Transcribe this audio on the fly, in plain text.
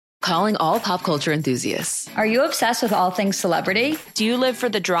Calling all pop culture enthusiasts. Are you obsessed with all things celebrity? Do you live for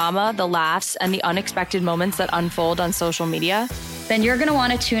the drama, the laughs, and the unexpected moments that unfold on social media? Then you're going to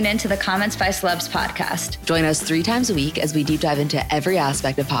want to tune in to the Comments by Celebs podcast. Join us 3 times a week as we deep dive into every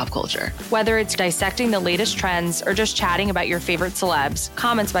aspect of pop culture. Whether it's dissecting the latest trends or just chatting about your favorite celebs,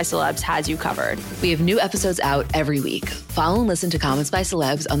 Comments by Celebs has you covered. We have new episodes out every week. Follow and listen to Comments by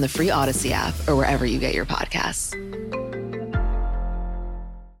Celebs on the free Odyssey app or wherever you get your podcasts.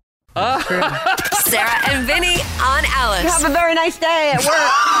 Sarah and Vinnie on Alice. Have a very nice day at work.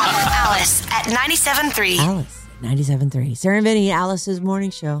 Alice at 97.3. Alice, 97.3. Sarah and Vinnie, Alice's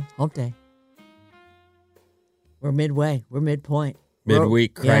morning show. Hump day. We're midway. We're midpoint.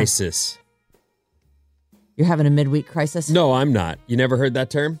 Midweek crisis. You're having a midweek crisis? No, I'm not. You never heard that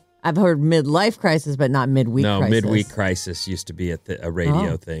term? I've heard midlife crisis, but not midweek crisis. No, midweek crisis used to be a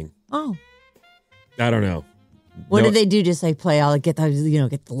radio thing. Oh. I don't know. What did they do? Just like play all, get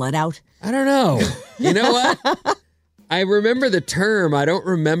the let out? I don't know. You know what? I remember the term. I don't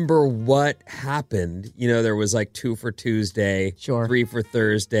remember what happened. You know, there was like 2 for Tuesday, 3 for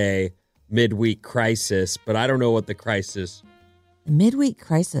Thursday, midweek crisis, but I don't know what the crisis. Midweek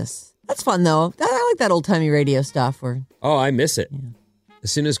crisis. That's fun, though. I like that old-timey radio stuff. Oh, I miss it. Yeah.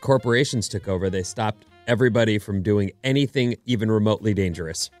 As soon as corporations took over, they stopped everybody from doing anything even remotely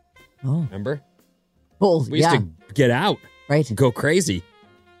dangerous. Oh. Remember? Well, we used to get out. Right. And go crazy.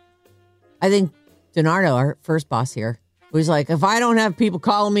 I think Donardo, our first boss here, was like, if I don't have people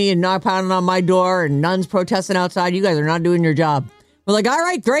calling me and not pounding on my door and nuns protesting outside, you guys are not doing your job. We're like, all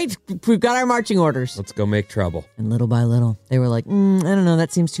right, great. We've got our marching orders. Let's go make trouble. And little by little, they were like, I don't know.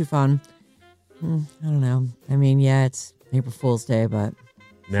 That seems too fun. I don't know. I mean, yeah, it's April Fool's Day, but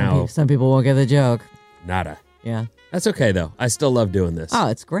now some people won't get the joke. Nada. Yeah. That's okay, though. I still love doing this. Oh,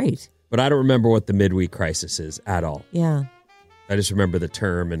 it's great. But I don't remember what the midweek crisis is at all. Yeah. I just remember the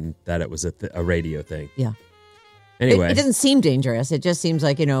term and that it was a radio thing. Yeah. Anyway. It doesn't seem dangerous. It just seems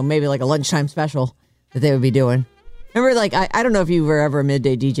like, maybe like a lunchtime special that they would be doing. Remember, like, I don't know if you were ever a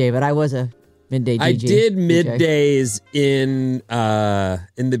midday DJ, but I was a midday DJ. I did middays in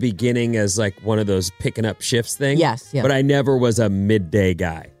the beginning as like one of those picking up shifts things. Yes. Yeah. But I never was a midday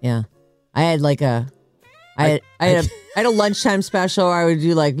guy. Yeah. I had like I had a lunchtime special. I would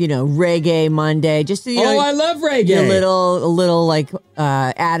do like, reggae Monday, just to, I love reggae. A little like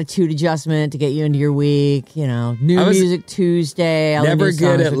attitude adjustment to get you into your week. New music Tuesday. Never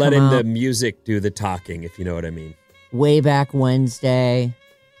good at letting the music do the talking, if you know what I mean. Way back Wednesday,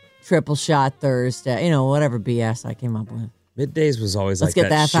 triple shot Thursday. Whatever BS I came up with. Middays was always Let's like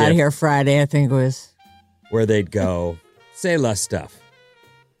that. Let's get that out of here Friday. I think it was where they'd go say less stuff.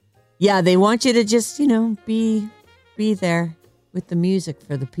 Yeah, they want you to just, be there with the music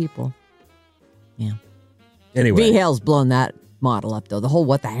for the people. Yeah. Anyway. V. Hale's blown that model up, though. The whole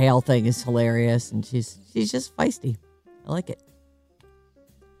what the hell thing is hilarious, and she's just feisty. I like it.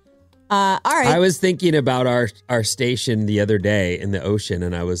 All right. I was thinking about our station the other day in the ocean,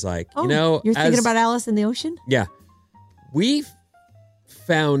 and I was like, you're thinking about Alice in the Ocean? Yeah. We've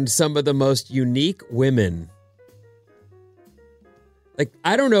found some of the most unique women. Like,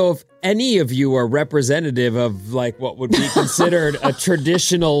 I don't know if any of you are representative of, like, what would be considered a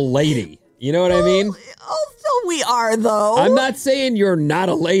traditional lady. You know what I mean? So we are, though. I'm not saying you're not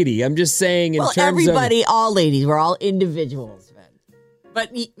a lady. I'm just saying in terms everybody, of... all ladies, we're all individuals, man.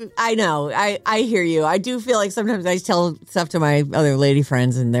 But I know, I hear you. I do feel like sometimes I tell stuff to my other lady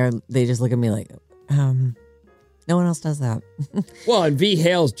friends, and they just look at me like, no one else does that. Well, and V.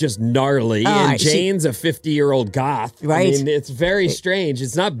 Hale's just gnarly, and Jane's a 50-year-old goth. Right. I mean, it's very strange.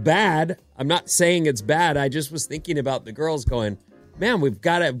 It's not bad. I'm not saying it's bad. I just was thinking about the girls going, man, we've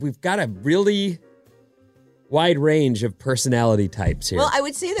got a really wide range of personality types here. Well, I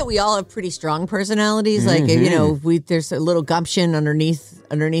would say that we all have pretty strong personalities. Like, there's a little gumption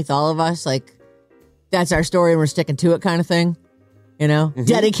underneath all of us. Like, that's our story and we're sticking to it kind of thing.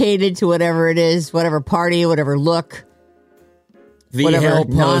 Dedicated to whatever it is, whatever party, whatever look, whatever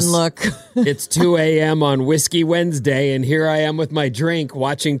non-look. It's 2 a.m. on Whiskey Wednesday, and here I am with my drink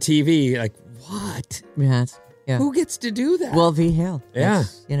watching TV. Like, what? Yeah. Who gets to do that? Well, V. Hale. Yeah.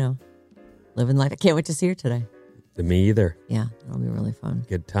 Living life. I can't wait to see her today. To me either. Yeah, that'll be really fun.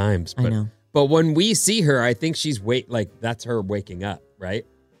 Good times. I know. But when we see her, I think she's that's her waking up, right?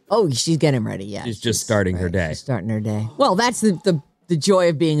 Oh, she's getting ready, yeah. She's just starting her day. She's starting her day. Well, that's the joy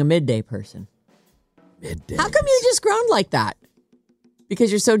of being a midday person. Midday. How come you just groaned like that?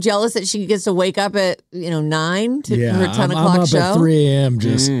 Because you're so jealous that she gets to wake up at 9 to her 10 o'clock I'm up show? at 3 a.m.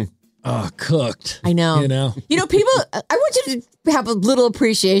 just cooked. I know. You know, people, I want you to have a little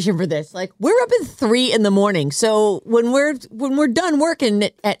appreciation for this. Like, we're up at 3 a.m. So when we're done working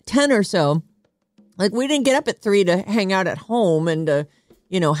at 10 or so, like, we didn't get up at 3 to hang out at home and to,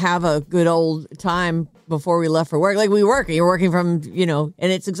 have a good old time before we left for work. Like, you're working from,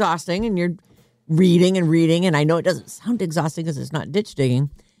 and it's exhausting, and you're reading. And I know it doesn't sound exhausting because it's not ditch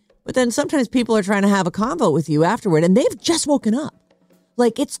digging. But then sometimes people are trying to have a convo with you afterward, and they've just woken up.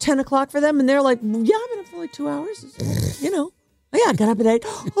 Like, it's 10 o'clock for them, and they're like, yeah, I've been up for like 2 hours. Oh, yeah, I got up at 8.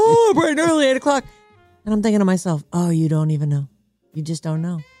 Oh, bright and early, 8 o'clock. And I'm thinking to myself, oh, you don't even know. You just don't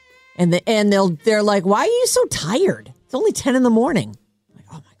know. And they're like, why are you so tired? It's only 10 in the morning. I'm like,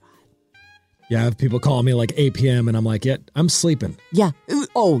 oh, my God. Yeah, I have people call me like 8 p.m., and I'm like, yeah, I'm sleeping. Yeah.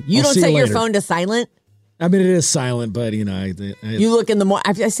 Oh, you don't set your phone to silent? I mean, it is silent, but, you look in the morning.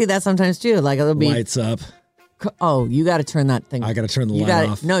 I see that sometimes, too. Like, it'll be... Lights up. Oh, you got to turn that thing. I got to turn the light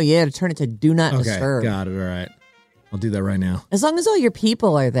off. No, you got to turn it to do not disturb. Got it. All right. I'll do that right now. As long as all your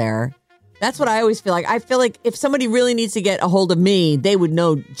people are there. That's what I always feel like. I feel like if somebody really needs to get a hold of me, they would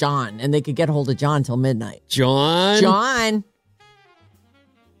know John, and they could get a hold of John till midnight. John.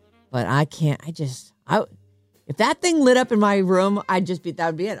 But I can't. If that thing lit up in my room, that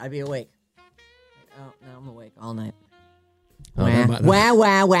would be it. I'd be awake. Oh, no, I'm awake all night. That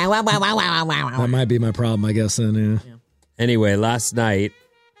might be my problem, I guess, then, yeah. Anyway, last night,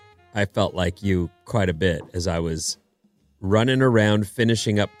 I felt like you quite a bit as I was running around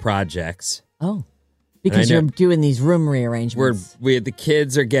finishing up projects. Oh, because you're doing these room rearrangements. The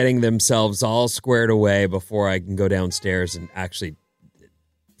kids are getting themselves all squared away before I can go downstairs and actually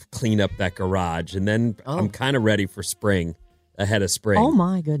clean up that garage. And then I'm kind of ready for spring, ahead of spring. Oh,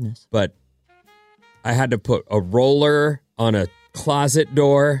 my goodness. But I had to put a roller on a closet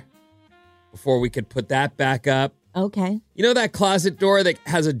door before we could put that back up. Okay. You know that closet door that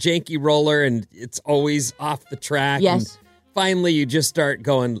has a janky roller and it's always off the track? Yes. And finally, you just start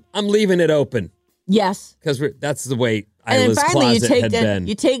going, I'm leaving it open. Yes. Because that's the way Isla's closet had been.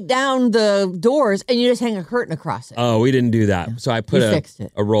 You take down the doors and you just hang a curtain across it. Oh, we didn't do that. Yeah. So I put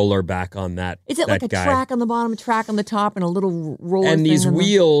a roller back on that. Is it like a track on the bottom, a track on the top, and a little roller and these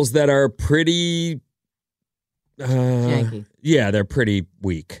wheels that are pretty... janky. Yeah, they're pretty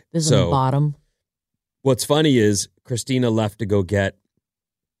weak. This is on the bottom. What's funny is Christina left to go get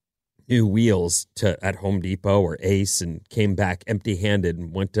new wheels at Home Depot or Ace and came back empty-handed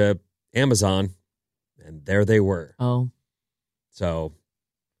and went to Amazon, and there they were. Oh. So,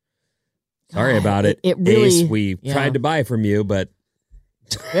 sorry about it. It really, Ace, we tried to buy from you, but...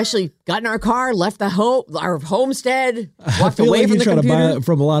 We actually got in our car, left our homestead, walked away like from the computer. You try to buy it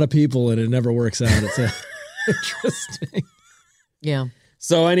from a lot of people, and it never works out. It's interesting. Yeah.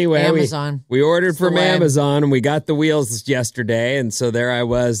 So anyway, Amazon. we ordered from Amazon, and we got the wheels yesterday, and so there I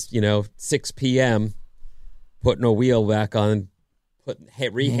was, 6 p.m., putting a wheel back on,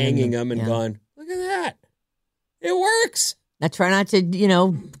 rehanging them, and going, look at that. It works. Now try not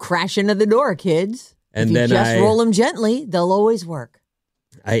to, crash into the door, kids. And if then you just roll them gently, they'll always work.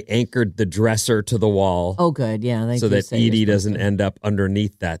 I anchored the dresser to the wall. Oh, good. Yeah. So that Edie doesn't end up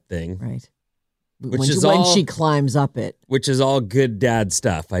underneath that thing. Right. When she climbs up it. Which is all good dad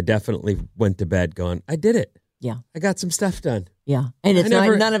stuff. I definitely went to bed going, I did it. Yeah. I got some stuff done. Yeah. And it's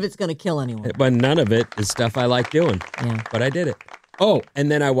none of it's going to kill anyone. But none of it is stuff I like doing. Yeah. But I did it. Oh, and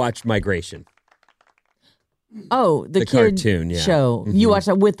then I watched Migration. Oh, the cartoon show. Mm-hmm. You watched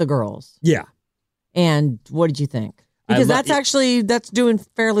that with the girls. Yeah. And what did you think? Because that's doing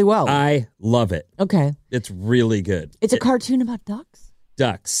fairly well. I love it. Okay. It's really good. It's a cartoon about ducks?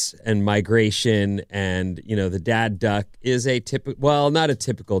 Ducks and migration, and, the dad duck is not a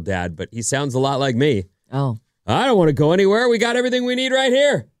typical dad, but he sounds a lot like me. Oh. I don't want to go anywhere. We got everything we need right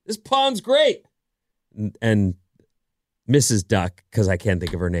here. This pond's great. And Mrs. Duck, because I can't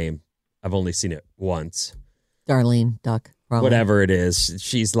think of her name. I've only seen it once. Darlene Duck. Probably. Whatever it is.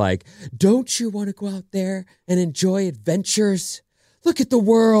 She's like, don't you want to go out there and enjoy adventures? Look at the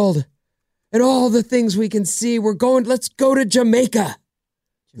world and all the things we can see. Let's go to Jamaica.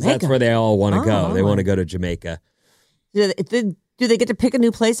 That's where they all want to go. They want to go to Jamaica. Do they get to pick a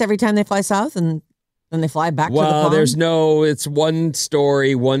new place every time they fly south and then they fly back to the pond? Well, it's one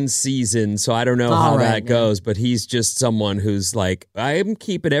story, one season, so I don't know how that goes, but he's just someone who's like, I'm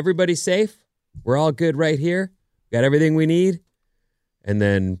keeping everybody safe. We're all good right here. Got everything we need. And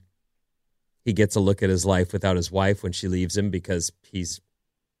then he gets a look at his life without his wife when she leaves him because he's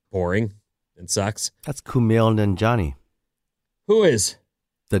boring and sucks. That's Kumail Nanjiani. Who is?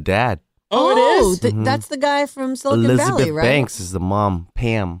 The dad. Oh, it is? That's the guy from Silicon Elizabeth Valley, right? Banks is the mom,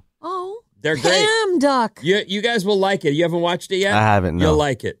 Pam. Oh. They're Pam great. Duck. You guys will like it. You haven't watched it yet? I haven't, no. You'll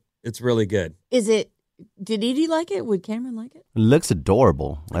like it. It's really good. Did Edie like it? Would Cameron like it? It looks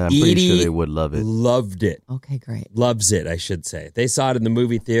adorable. I'm pretty sure they would love it. Loved it. Okay, great. Loves it, I should say. They saw it in the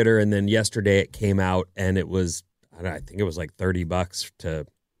movie theater, and then yesterday it came out, and it was, I think it was like $30 to,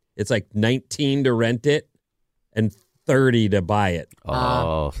 it's like $19 to rent it and $30 to buy it.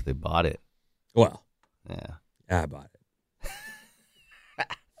 Oh, so they bought it. Well, yeah, I bought it.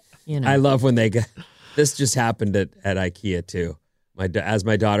 You know. I love when they get, this just happened at IKEA too. As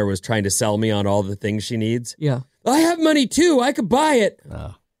my daughter was trying to sell me on all the things she needs. Yeah. I have money too. I could buy it.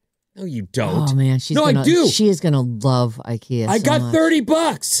 Oh. No, you don't. Oh man, I do. She is gonna love IKEA. I got much.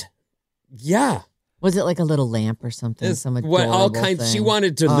 $30. Yeah. Was it like a little lamp or something? Some adorable all kinds. thing? She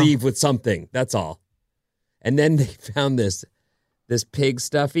wanted to leave with something. That's all. And then they found this pig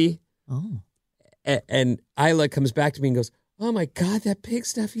stuffy. Oh. And Isla comes back to me and goes, "Oh my God, that pig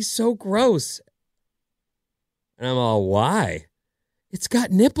stuffy's so gross." And I'm all, "Why?" "It's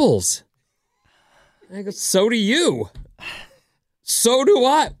got nipples." And I go, "So do you. So do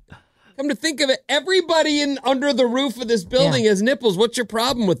I." Come to think of it, everybody under the roof of this building has nipples. What's your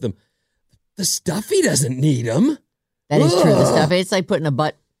problem with them? The stuffy doesn't need them. That is true. The stuffy. It's like putting a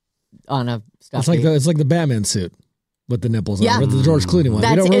butt on a stuffy. It's like the Batman suit with the nipples on it, or the George Clooney one.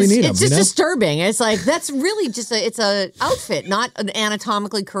 We don't really need them. It's just disturbing. It's like, that's really just it's a outfit, not an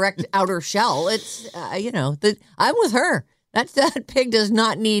anatomically correct outer shell. It's, I'm with her. That pig does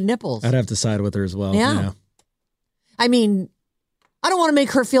not need nipples. I'd have to side with her as well. Yeah. I mean, I don't want to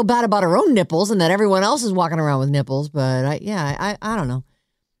make her feel bad about her own nipples and that everyone else is walking around with nipples, but I don't know.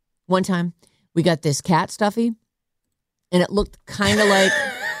 One time we got this cat stuffy and it looked kind of like,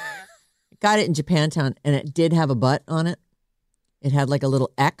 got it in Japantown and it did have a butt on it. It had like a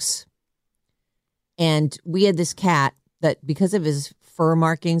little X. And we had this cat that because of his fur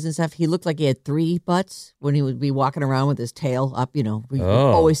markings and stuff, he looked like he had 3 butts when he would be walking around with his tail up, we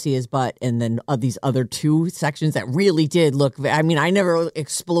always see his butt. And then these other 2 sections that really did look, I never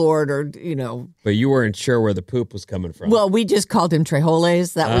explored or, But you weren't sure where the poop was coming from. Well, we just called him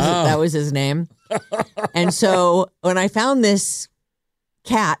Trejoles. That was his name. And so when I found this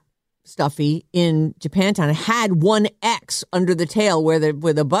cat stuffy in Japantown, it had 1 X under the tail where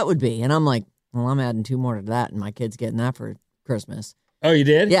the butt would be. And I'm like, well, I'm adding 2 more to that and my kid's getting that for Christmas. Oh, you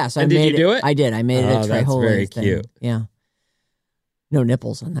did? Yeah. So did you do it? I did. I made it a Trejoles that's very thing. cute. Yeah. No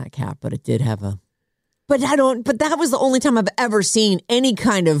nipples on that cat, but it did have but that was the only time I've ever seen any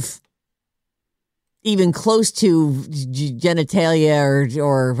kind of even close to genitalia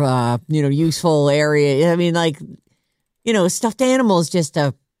or useful area. I mean, stuffed animals just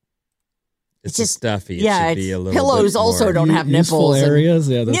It's just stuffy. It yeah, should be a little pillows bit more. also don't have Useful nipples. areas.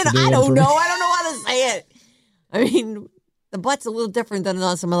 Yeah, that's I don't know. I don't know how to say it. I mean, the butt's a little different than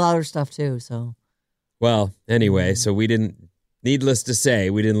some of the other stuff too. So, well, anyway, so needless to say,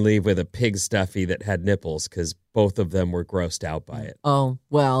 we didn't leave with a pig stuffy that had nipples because both of them were grossed out by it. Oh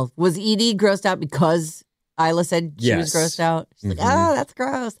well, was Edie grossed out because Isla said she was grossed out? She's like, "Oh, that's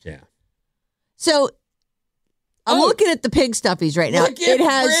gross." Yeah. So I'm looking at the pig stuffies right now.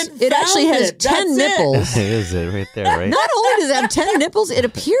 It actually has 10 nipples. Is it right there, right? Not only does it have 10 nipples, it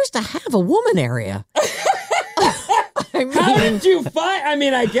appears to have a woman area. How did you find?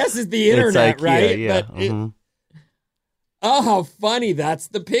 I guess it's the internet, IKEA, right? yeah. But oh, how funny! That's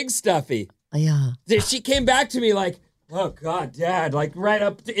the pig stuffy. Yeah. She came back to me like, "Oh God, Dad!" Like right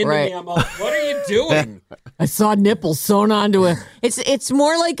up into me. I'm like, "What are you doing?" I saw nipples sewn onto it. It's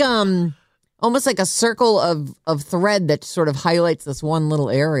more like almost like a circle of thread that sort of highlights this one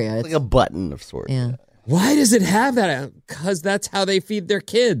little area. It's like a button of sorts. Yeah. Why does it have that? Because that's how they feed their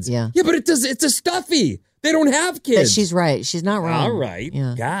kids. Yeah. Yeah, but it's a stuffy. They don't have kids. She's right. She's not wrong. All right.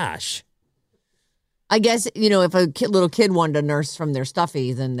 Yeah. Gosh. I guess, if a little kid wanted to nurse from their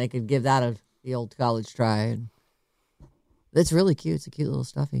stuffy, then they could give that the old college try. It's really cute. It's a cute little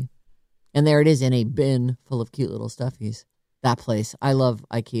stuffy. And there it is in a bin full of cute little stuffies. That place. I love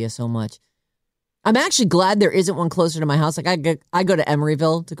IKEA so much. I'm actually glad there isn't one closer to my house. Like I go to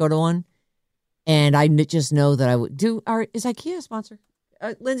Emeryville to go to one. And I just know that I would do. Is IKEA a sponsor?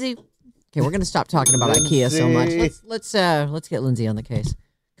 Lindsay? Okay, we're going to stop talking about IKEA so much. Let's get Lindsay on the case.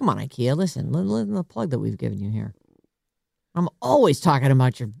 Come on, IKEA. Listen the plug that we've given you here. I'm always talking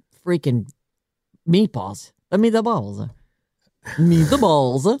about your freaking meatballs. Let me the balls. Me the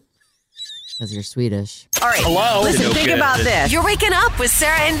balls. Because you're Swedish. All right. Hello. Listen, think about this. You're waking up with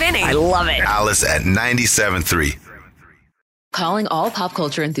Sarah and Vinnie. I love it. Alice at 97.3. Calling all pop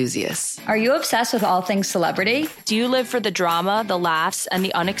culture enthusiasts. Are you obsessed with all things celebrity? Do you live for the drama, the laughs, and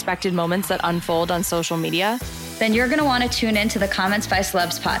the unexpected moments that unfold on social media? then you're going to want to tune in to the Comments by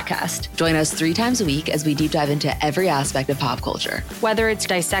Celebs podcast. Join us 3 times a week as we deep dive into every aspect of pop culture. Whether it's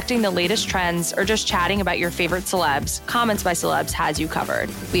dissecting the latest trends or just chatting about your favorite celebs, Comments by Celebs has you covered.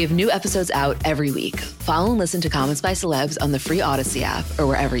 We have new episodes out every week. Follow and listen to Comments by Celebs on the free Odyssey app or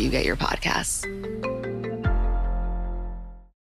wherever you get your podcasts.